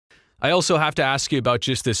I also have to ask you about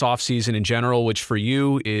just this offseason in general, which for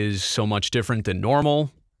you is so much different than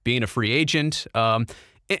normal, being a free agent, and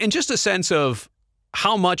just a sense of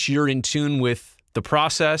how much you're in tune with the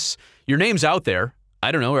process. Your name's out there.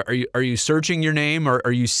 I don't know. Are you searching your name, or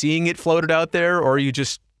are you seeing it floated out there, or are you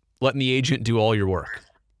just letting the agent do all your work?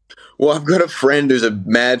 Well, I've got a friend who's a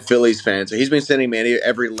mad Phillies fan, so he's been sending me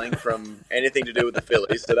every link from anything to do with the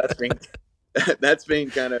Phillies. So that's been that's been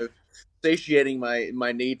kind of satiating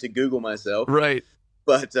my need to Google myself. Right.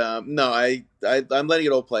 But no, I'm letting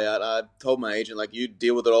it all play out. I told my agent, like, you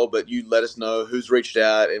deal with it all, but you let us know who's reached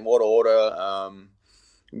out, in what order,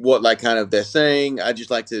 what like kind of they're saying. I just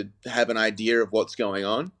like to have an idea of what's going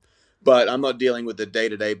on, but I'm not dealing with the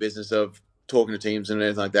day-to-day business of talking to teams and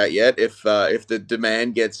anything like that yet. If the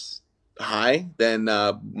demand gets high, then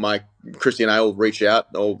my Christy and I will reach out,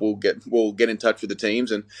 or we'll get in touch with the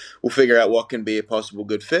teams, and we'll figure out what can be a possible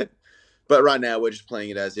good fit. But right now, we're just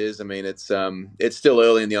playing it as is. I mean, it's still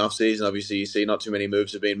early in the off season. Obviously, you see not too many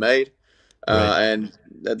moves have been made, Right. and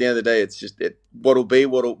at the end of the day, it's just what'll be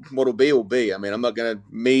what'll be will be. I mean, I'm not gonna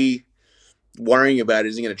me worrying about it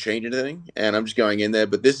isn't going to change anything, and I'm just going in there.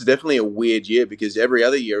 But this is definitely a weird year because every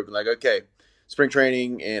other year I've been like, okay, spring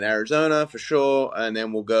training in Arizona for sure, and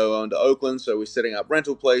then we'll go on to Oakland. So we're setting up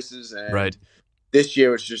rental places, Right. and this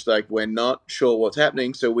year it's just like we're not sure what's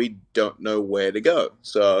happening, so we don't know where to go.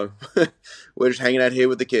 So we're just hanging out here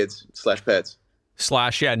with the kids slash pets.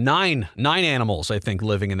 Slash, yeah, nine animals, I think,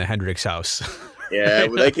 living in the Hendricks house. Yeah,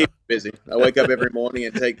 Right. well, they keep me busy. I wake up every morning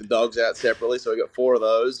and take the dogs out separately, so I got four of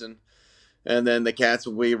those, and then the cats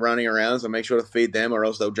will be running around, so make sure to feed them, or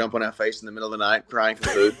else they'll jump on our face in the middle of the night crying for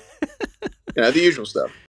food. The usual stuff.